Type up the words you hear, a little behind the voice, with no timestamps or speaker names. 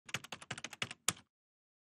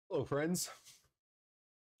Hello, friends.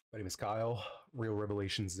 My name is Kyle. Real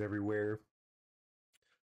Revelations everywhere.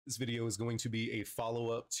 This video is going to be a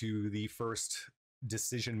follow-up to the first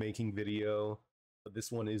decision-making video. But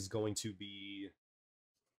this one is going to be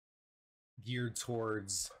geared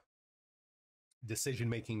towards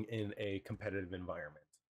decision-making in a competitive environment.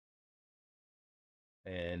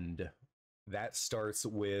 And that starts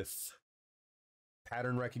with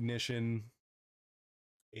pattern recognition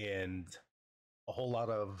and a whole lot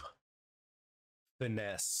of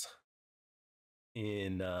finesse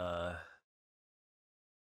in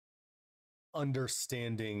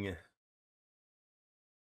understanding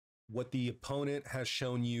what the opponent has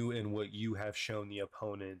shown you and what you have shown the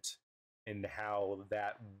opponent, and how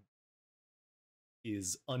that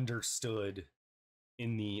is understood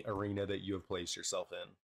in the arena that you have placed yourself in.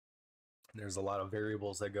 There's a lot of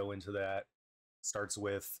variables that go into that. Starts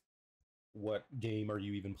with, what game are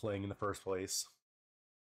you even playing in the first place?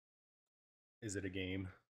 Is it a game?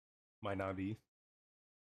 Might not be.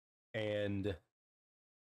 And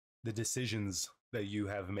the decisions that you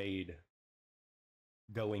have made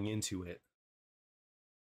going into it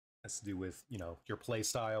has to do with, your play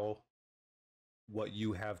style, what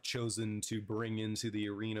you have chosen to bring into the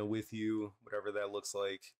arena with you, whatever that looks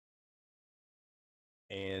like.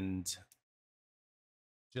 And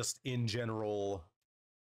just in general,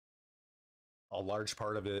 a large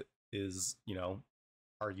part of it is,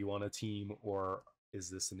 are you on a team or is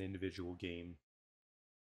this an individual game?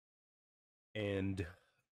 And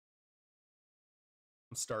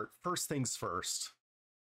start first things first.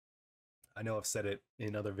 I know I've said it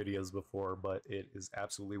in other videos before, but it is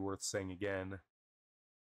absolutely worth saying again.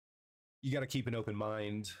 You got to keep an open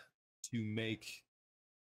mind to make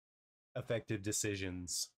effective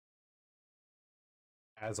decisions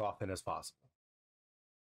as often as possible.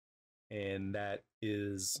 And that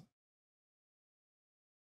is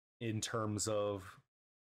in terms of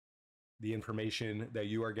the information that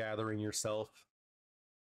you are gathering yourself,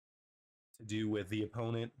 to do with the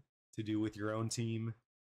opponent, to do with your own team,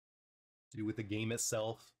 to do with the game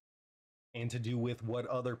itself, and to do with what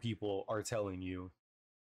other people are telling you.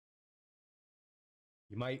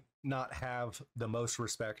 You might not have the most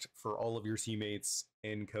respect for all of your teammates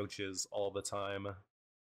and coaches all the time.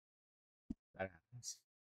 That happens.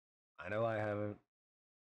 I know I haven't,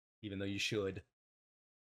 even though you should.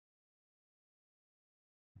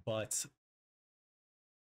 But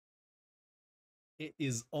it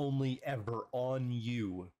is only ever on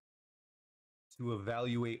you to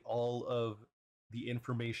evaluate all of the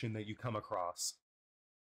information that you come across.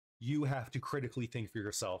 You have to critically think for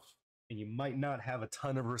yourself, and you might not have a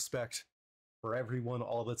ton of respect for everyone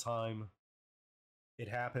all the time. It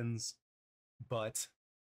happens, but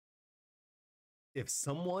if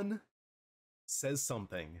someone says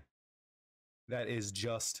something that is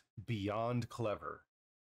just beyond clever,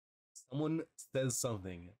 someone says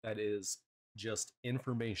something that is just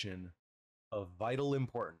information of vital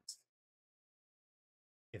importance,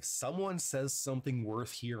 if someone says something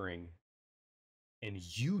worth hearing and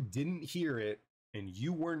you didn't hear it and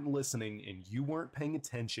you weren't listening and you weren't paying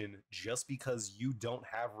attention just because you don't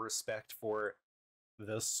have respect for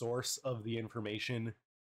the source of the information,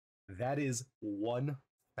 that is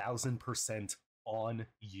 1000% on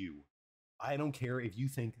you. I don't care if you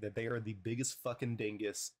think that they are the biggest fucking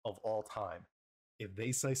dingus of all time. If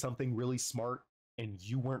they say something really smart and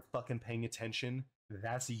you weren't fucking paying attention,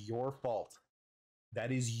 that's your fault.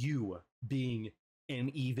 That is you being an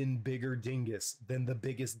even bigger dingus than the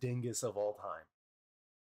biggest dingus of all time,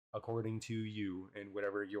 according to you and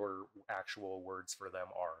whatever your actual words for them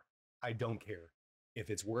are. I don't care. If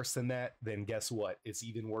it's worse than that, then guess what? It's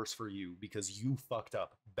even worse for you because you fucked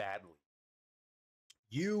up badly.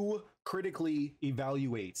 You critically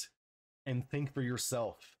evaluate and think for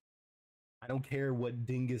yourself. I don't care what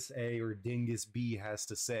Dingus A or Dingus B has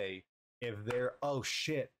to say. If they're, oh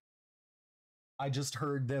shit, I just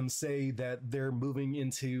heard them say that they're moving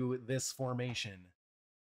into this formation.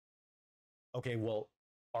 Okay, well,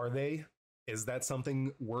 are they? Is that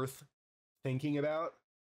something worth thinking about?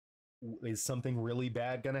 Is something really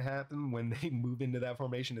bad going to happen when they move into that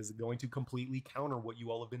formation? Is it going to completely counter what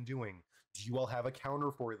you all have been doing? Do you all have a counter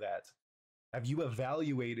for that? Have you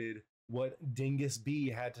evaluated what Dingus B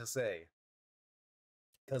had to say?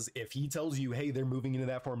 Because if he tells you, hey, they're moving into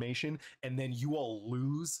that formation, and then you all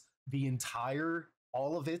lose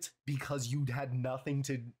all of it because you had nothing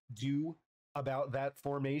to do about that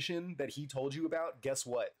formation that he told you about, guess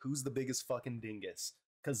what? Who's the biggest fucking dingus?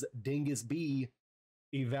 Because Dingus B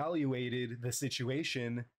evaluated the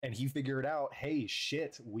situation and he figured out, hey,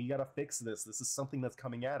 shit, we gotta fix this. This is something that's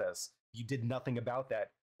coming at us. You did nothing about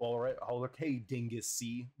that. All right, okay, Dingus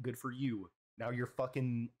C, good for you. Now you're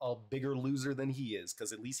fucking a bigger loser than he is,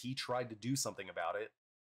 because at least he tried to do something about it.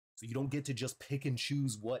 So you don't get to just pick and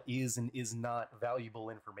choose what is and is not valuable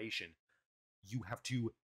information. You have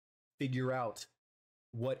to figure out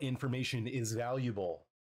what information is valuable.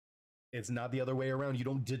 It's not the other way around. You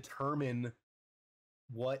don't determine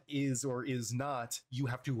what is or is not. You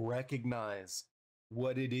have to recognize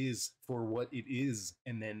what it is for what it is,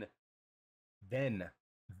 and then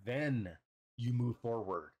then you move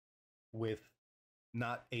forward with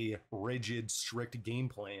not a rigid, strict game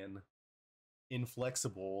plan,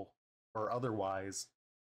 inflexible or otherwise.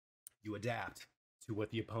 You adapt to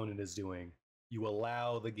what the opponent is doing. You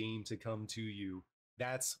allow the game to come to you.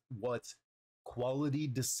 That's what quality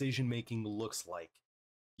decision making looks like.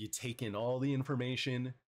 You take in all the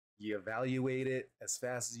information, you evaluate it as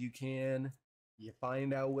fast as you can, you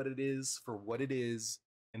find out what it is for what it is,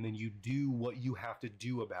 and then you do what you have to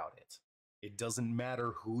do about it. It doesn't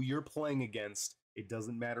matter who you're playing against, it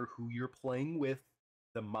doesn't matter who you're playing with,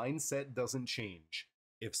 the mindset doesn't change.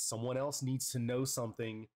 If someone else needs to know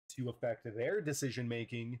something to affect their decision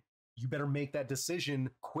making, you better make that decision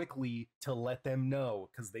quickly to let them know,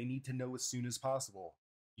 because they need to know as soon as possible.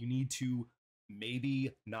 You need to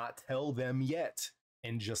maybe not tell them yet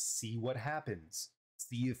and just see what happens.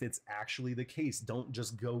 See if it's actually the case. Don't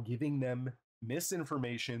just go giving them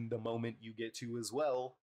misinformation the moment you get to as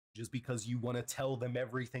well, just because you want to tell them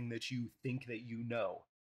everything that you think that you know.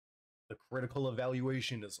 The critical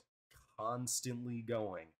evaluation is constantly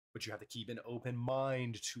going, but you have to keep an open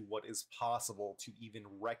mind to what is possible to even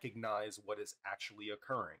recognize what is actually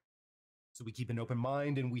occurring. So we keep an open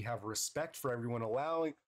mind and we have respect for everyone,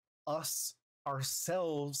 allowing us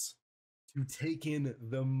ourselves to take in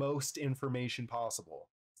the most information possible.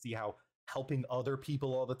 See how helping other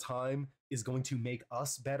people all the time is going to make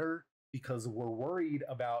us better, because we're worried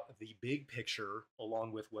about the big picture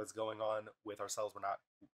along with what's going on with ourselves. We're not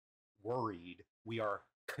worried. We are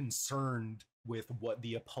concerned with what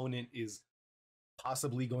the opponent is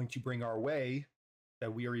possibly going to bring our way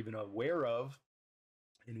that we are even aware of.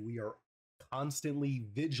 And we are constantly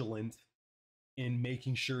vigilant in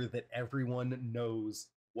making sure that everyone knows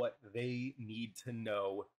what they need to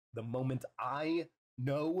know. The moment I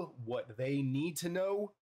know what they need to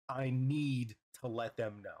know, I need to let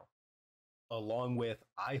them know. Along with,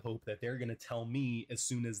 I hope that they're going to tell me as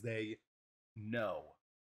soon as they know.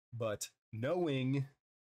 But knowing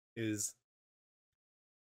is,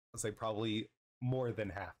 let's say, probably more than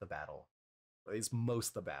half the battle. It's most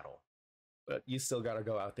of the battle. But you still got to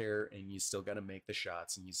go out there and you still got to make the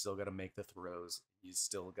shots and you still got to make the throws. You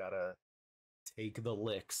still got to take the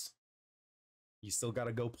licks. You still got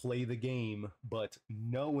to go play the game. But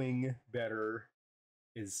knowing better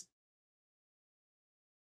is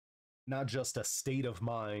not just a state of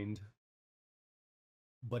mind,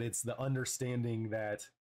 but it's the understanding that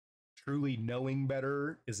truly knowing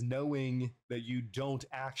better is knowing that you don't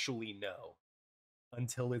actually know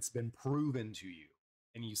until it's been proven to you.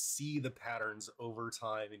 And you see the patterns over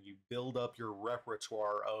time and you build up your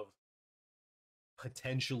repertoire of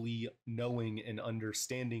potentially knowing and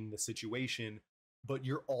understanding the situation, but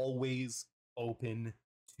you're always open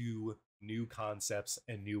to new concepts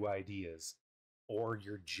and new ideas. Or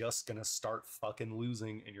you're just going to start fucking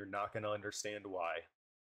losing and you're not going to understand why.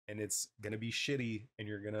 And it's going to be shitty and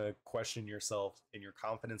you're going to question yourself and your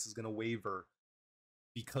confidence is going to waver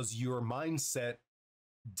because your mindset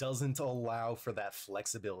doesn't allow for that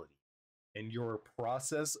flexibility. And your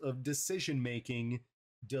process of decision making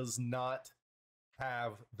does not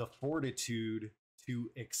have the fortitude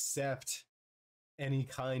to accept any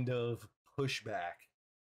kind of pushback.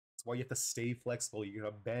 That's why you have to stay flexible. You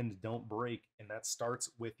gotta bend, don't break. And that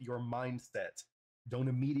starts with your mindset. Don't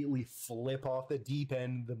immediately flip off the deep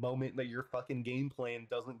end the moment that your fucking game plan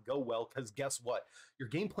doesn't go well, because guess what? Your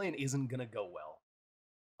game plan isn't gonna go well.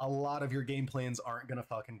 A lot of your game plans aren't gonna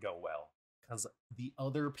fucking go well because the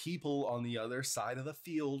other people on the other side of the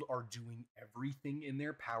field are doing everything in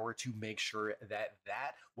their power to make sure that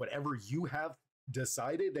whatever you have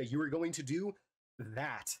decided that you are going to do,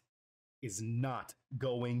 that is not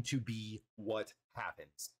going to be what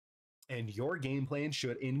happens. And your game plan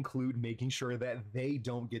should include making sure that they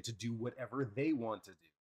don't get to do whatever they want to do.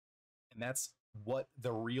 And that's what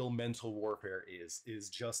the real mental warfare is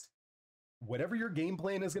just whatever your game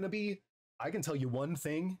plan is going to be. I can tell you one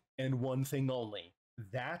thing and one thing only.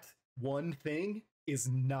 That one thing is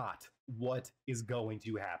not what is going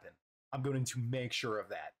to happen. I'm going to make sure of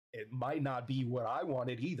that. It might not be what I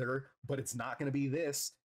wanted either, but it's not going to be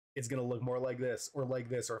this. It's going to look more like this, or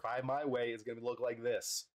if I have my way, it's going to look like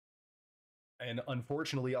this. And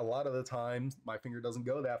unfortunately, a lot of the time, my finger doesn't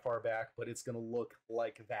go that far back, but it's going to look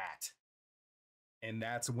like that. And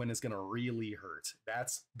that's when it's going to really hurt.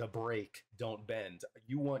 That's the break, don't bend.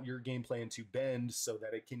 You want your game plan to bend so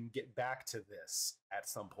that it can get back to this at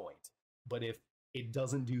some point. But if it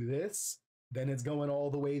doesn't do this, then it's going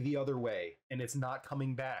all the way the other way and it's not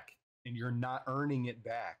coming back and you're not earning it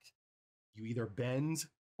back. You either bend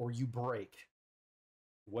or you break.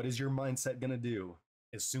 What is your mindset going to do?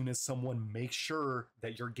 As soon as someone makes sure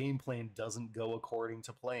that your game plan doesn't go according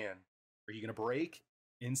to plan, are you going to break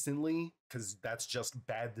instantly? Because that's just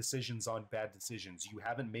bad decisions on bad decisions. You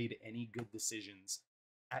haven't made any good decisions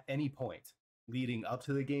at any point leading up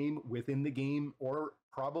to the game, within the game, or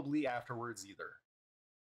probably afterwards either.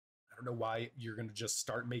 I don't know why you're going to just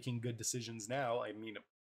start making good decisions now. I mean,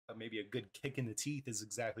 maybe a good kick in the teeth is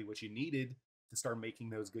exactly what you needed to start making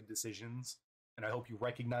those good decisions. And I hope you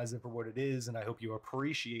recognize it for what it is, and I hope you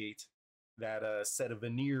appreciate that set of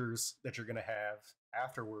veneers that you're going to have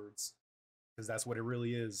afterwards, because that's what it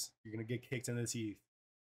really is. You're going to get kicked in the teeth.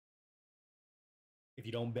 If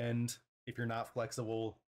you don't bend, if you're not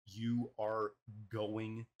flexible, you are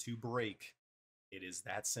going to break. It is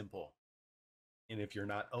that simple. And if you're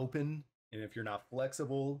not open, and if you're not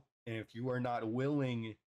flexible, and if you are not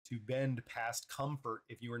willing to bend past comfort,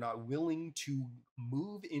 if you are not willing to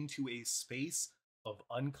move into a space of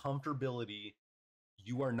uncomfortability,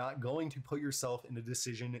 you are not going to put yourself in a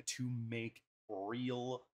decision to make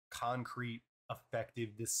real, concrete,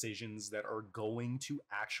 effective decisions that are going to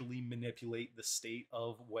actually manipulate the state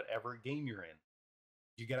of whatever game you're in.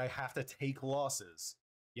 You're gonna have to take losses.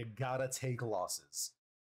 You gotta take losses.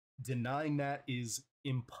 Denying that is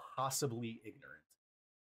impossibly ignorant.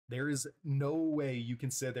 There is no way you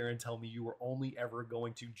can sit there and tell me you are only ever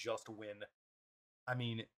going to just win. I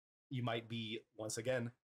mean, you might be, once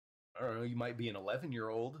again, I don't know, you might be an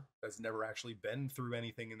 11-year-old that's never actually been through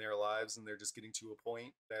anything in their lives and they're just getting to a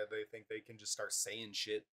point that they think they can just start saying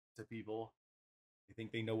shit to people. They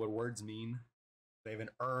think they know what words mean. They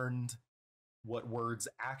haven't earned what words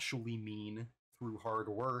actually mean through hard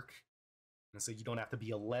work. And so you don't have to be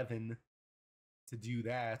 11 to do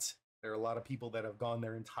that. There are a lot of people that have gone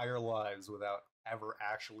their entire lives without ever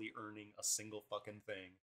actually earning a single fucking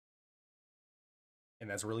thing. And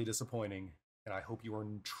that's really disappointing. And I hope you are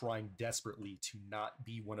trying desperately to not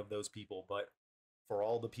be one of those people. But for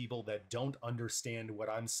all the people that don't understand what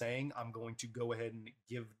I'm saying, I'm going to go ahead and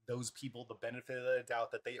give those people the benefit of the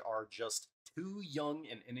doubt that they are just too young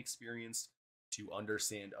and inexperienced to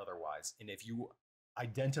understand otherwise. And if you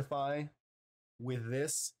identify with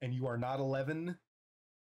this and you are not 11,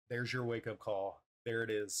 there's your wake-up call. There it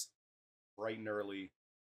is. Bright and early.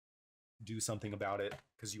 Do something about it,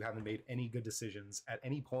 because you haven't made any good decisions at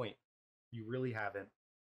any point. You really haven't.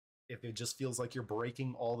 If it just feels like you're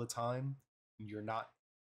breaking all the time, and you're not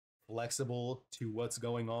flexible to what's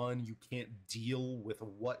going on, you can't deal with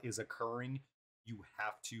what is occurring, you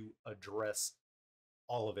have to address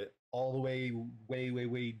all of it, all the way,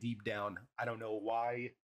 way deep down. I don't know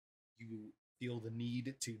why you feel the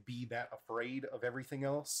need to be that afraid of everything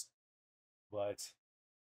else, but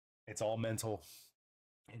it's all mental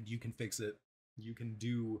and you can fix it. You can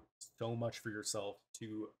do so much for yourself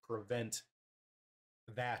to prevent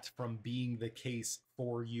that from being the case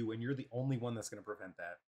for you, and you're the only one that's going to prevent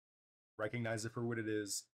that. Recognize it for what it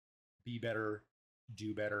is. Be better.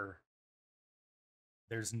 Do better.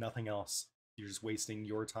 There's nothing else. You're just wasting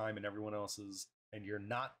your time and everyone else's, and you're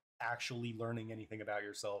not actually learning anything about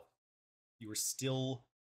yourself. You are still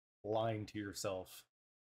lying to yourself.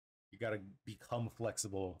 You got to become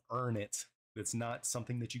flexible. Earn it. It's not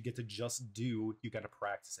something that you get to just do. You got to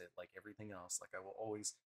practice it like everything else. Like I will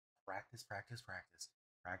always practice.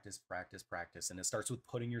 And it starts with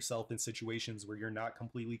putting yourself in situations where you're not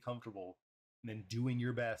completely comfortable and then doing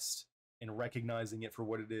your best and recognizing it for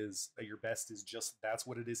what it is, that your best is just, that's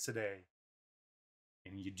what it is today.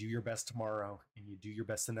 And you do your best tomorrow and you do your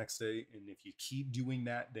best the next day. And if you keep doing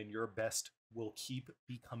that, then your best will keep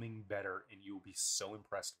becoming better and you will be so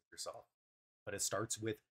impressed with yourself. But it starts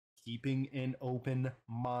with keeping an open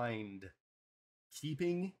mind.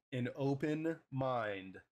 Keeping an open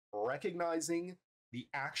mind. Recognizing the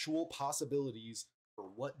actual possibilities for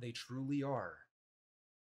what they truly are.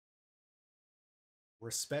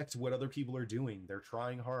 Respect what other people are doing. They're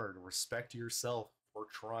trying hard. Respect yourself for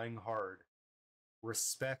trying hard.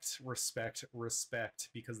 Respect,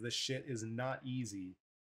 because this shit is not easy.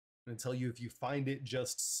 I'm gonna tell you, if you find it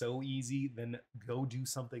just so easy, then go do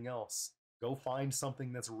something else. Go find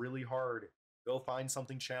something that's really hard. Go find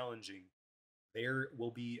something challenging. There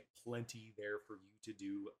will be plenty there for you to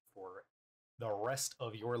do for the rest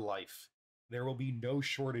of your life. There will be no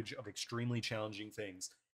shortage of extremely challenging things.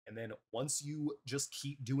 And then once you just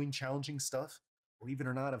keep doing challenging stuff, believe it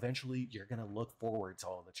or not, eventually you're going to look forward to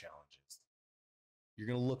all the challenges. You're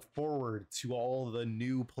going to look forward to all the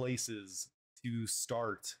new places to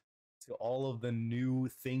start, to all of the new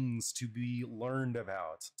things to be learned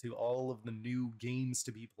about, to all of the new games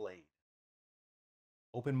to be played.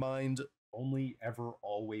 Open mind only ever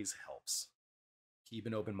always helps. Keep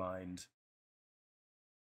an open mind,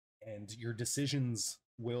 and your decisions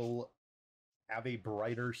will have a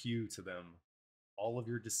brighter hue to them. All of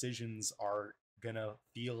your decisions are gonna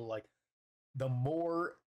feel like the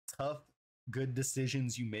more tough, good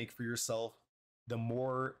decisions you make for yourself, the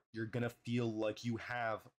more you're gonna feel like you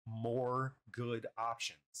have more good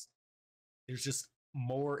options. There's just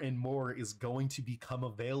more and more is going to become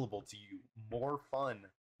available to you. More fun,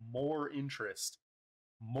 more interest,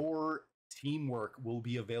 more teamwork will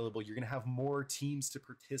be available. You're going to have more teams to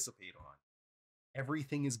participate on.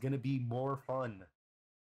 Everything is going to be more fun.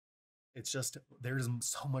 It's just, there's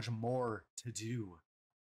so much more to do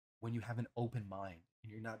when you have an open mind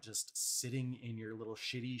and you're not just sitting in your little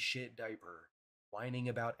shitty shit diaper whining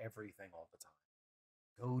about everything all the time.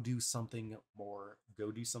 Go do something more.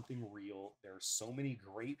 Go do something real. There are so many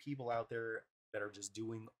great people out there that are just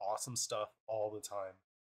doing awesome stuff all the time.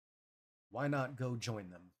 Why not go join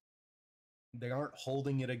them? They aren't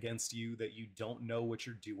holding it against you that you don't know what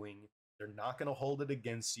you're doing. They're not going to hold it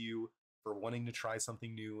against you for wanting to try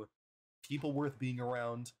something new. People worth being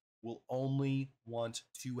around will only want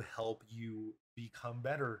to help you become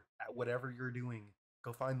better at whatever you're doing.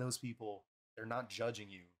 Go find those people. They're not judging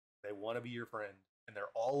you. They want to be your friend, and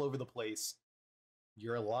they're all over the place.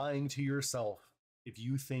 You're lying to yourself if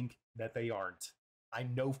you think that they aren't. I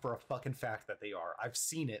know for a fucking fact that they are. I've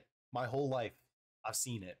seen it my whole life. I've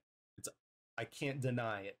seen it. I can't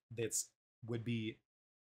deny it. This would be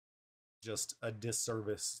just a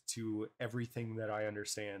disservice to everything that I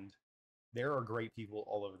understand. There are great people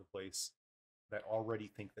all over the place that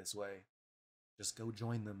already think this way. Just go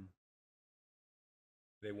join them.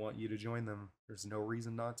 They want you to join them. There's no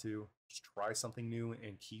reason not to. Just try something new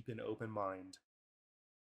and keep an open mind.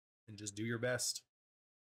 And just do your best.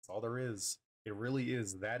 That's all there is. It really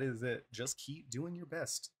is. That is it. Just keep doing your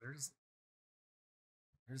best. There's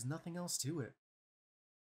nothing else to it.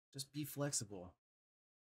 Just be flexible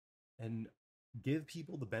and give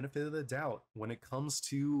people the benefit of the doubt when it comes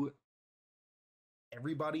to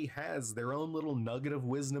everybody has their own little nugget of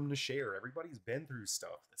wisdom to share. Everybody's been through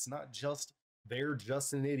stuff. It's not just they're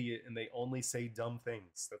just an idiot and they only say dumb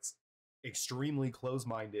things. That's extremely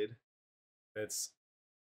close-minded. That's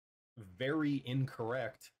very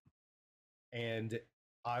incorrect. And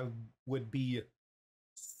I would be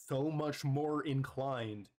so much more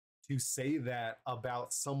inclined to say that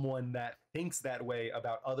about someone that thinks that way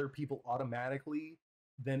about other people automatically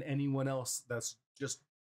than anyone else that's just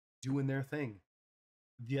doing their thing.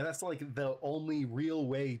 Yeah, that's like the only real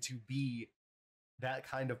way to be that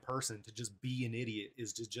kind of person, to just be an idiot,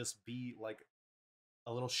 is to just be like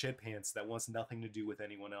a little shitpants that wants nothing to do with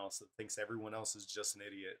anyone else, that thinks everyone else is just an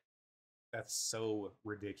idiot. That's so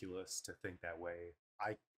ridiculous to think that way.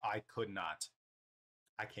 I could not.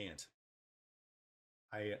 I can't.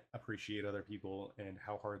 I appreciate other people and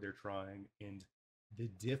how hard they're trying, and the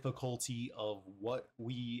difficulty of what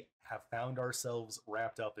we have found ourselves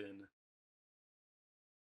wrapped up in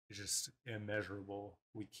is just immeasurable.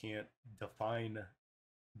 We can't define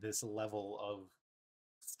this level of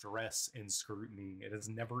stress and scrutiny. It has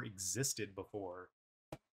never existed before.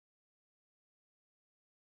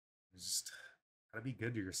 Just gotta be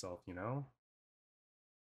good to yourself, you know?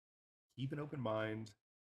 Keep an open mind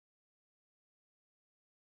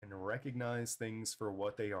and recognize things for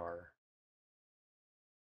what they are.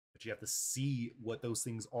 But you have to see what those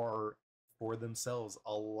things are for themselves.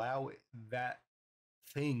 Allow that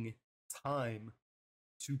thing time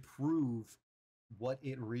to prove what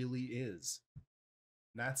it really is.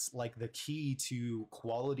 And that's like the key to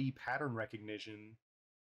quality pattern recognition,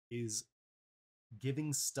 is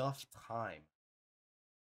giving stuff time.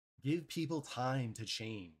 Give people time to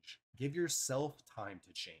change. Give yourself time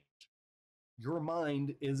to change. Your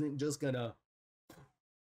mind isn't just gonna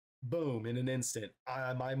boom in an instant.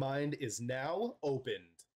 My mind is now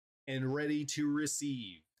opened and ready to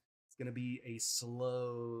receive. It's gonna be a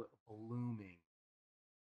slow blooming.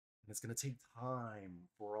 And it's gonna take time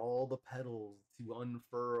for all the petals to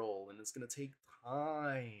unfurl, and it's gonna take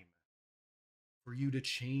time for you to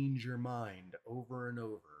change your mind over and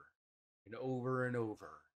over and over and over.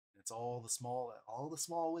 And it's all the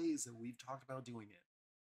small ways that we've talked about doing it.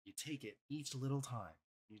 You take it each little time.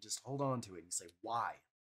 You just hold on to it and you say, why?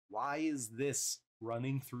 Why is this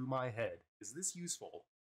running through my head? Is this useful?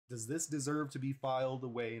 Does this deserve to be filed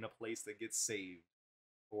away in a place that gets saved?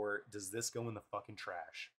 Or does this go in the fucking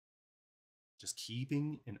trash? Just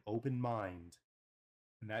keeping an open mind.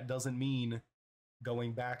 And that doesn't mean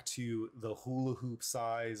going back to the hula hoop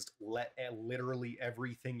sized, let literally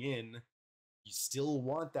everything in. You still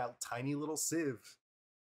want that tiny little sieve.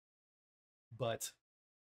 But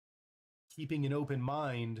keeping an open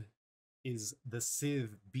mind is the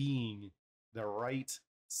sieve being the right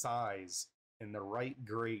size and the right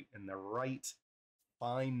grate and the right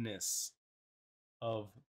fineness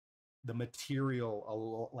of the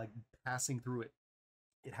material, like passing through it.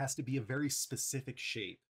 It has to be a very specific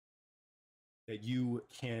shape that you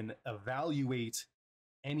can evaluate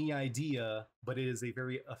any idea, but it is a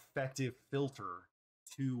very effective filter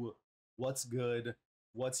to what's good,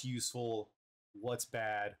 what's useful, what's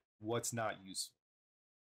bad, what's not useful.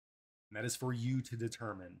 And that is for you to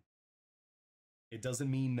determine. It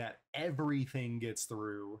doesn't mean that everything gets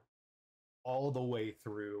through all the way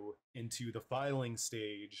through into the filing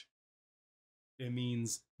stage. It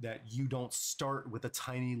means that you don't start with a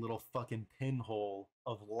tiny little fucking pinhole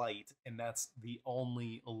of light, and that's the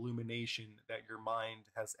only illumination that your mind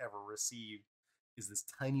has ever received, is this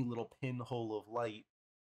tiny little pinhole of light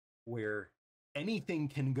where anything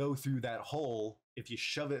can go through that hole if you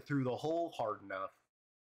shove it through the hole hard enough.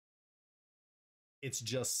 It's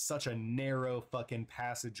just such a narrow fucking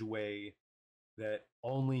passageway that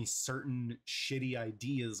only certain shitty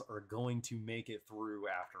ideas are going to make it through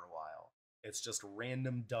after a while. It's just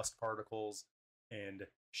random dust particles and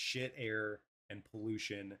shit air and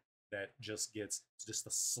pollution that just gets just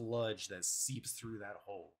the sludge that seeps through that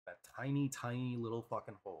hole, that tiny, tiny little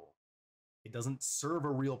fucking hole. It doesn't serve a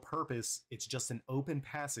real purpose. It's just an open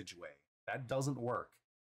passageway. That doesn't work.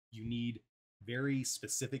 You need very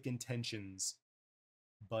specific intentions,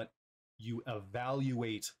 but you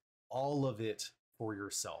evaluate all of it for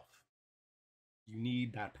yourself. You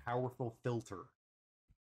need that powerful filter.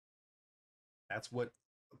 That's what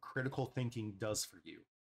critical thinking does for you.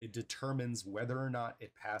 It determines whether or not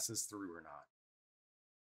it passes through or not.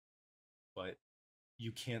 But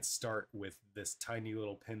you can't start with this tiny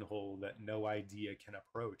little pinhole that no idea can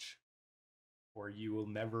approach, or you will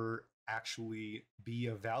never actually be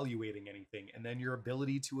evaluating anything. And then your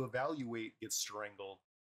ability to evaluate gets strangled.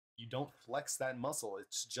 You don't flex that muscle.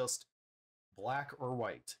 It's just black or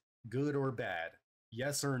white, good or bad,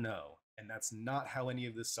 yes or no. And that's not how any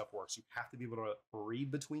of this stuff works. You have to be able to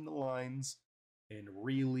read between the lines and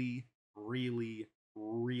really, really,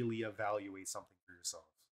 really evaluate something for yourself.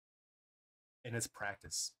 And it's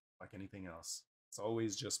practice, like anything else. It's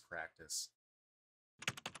always just practice.